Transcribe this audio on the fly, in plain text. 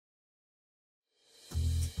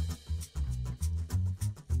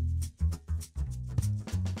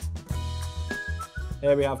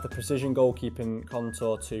Here we have the Precision Goalkeeping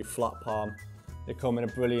Contour 2 Flat Palm. They come in a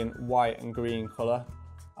brilliant white and green colour,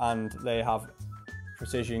 and they have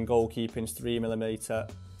Precision Goalkeeping's 3mm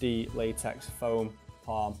D latex foam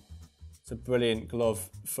palm. It's a brilliant glove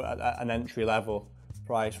for an entry level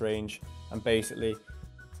price range, and basically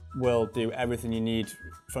will do everything you need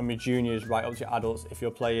from your juniors right up to your adults if you're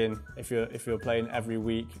playing every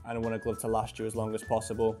week and want a glove to last you as long as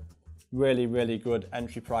possible. Really good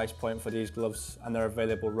entry price point for these gloves, and they're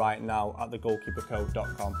available right now at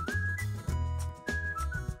thegoalkeeperco.com.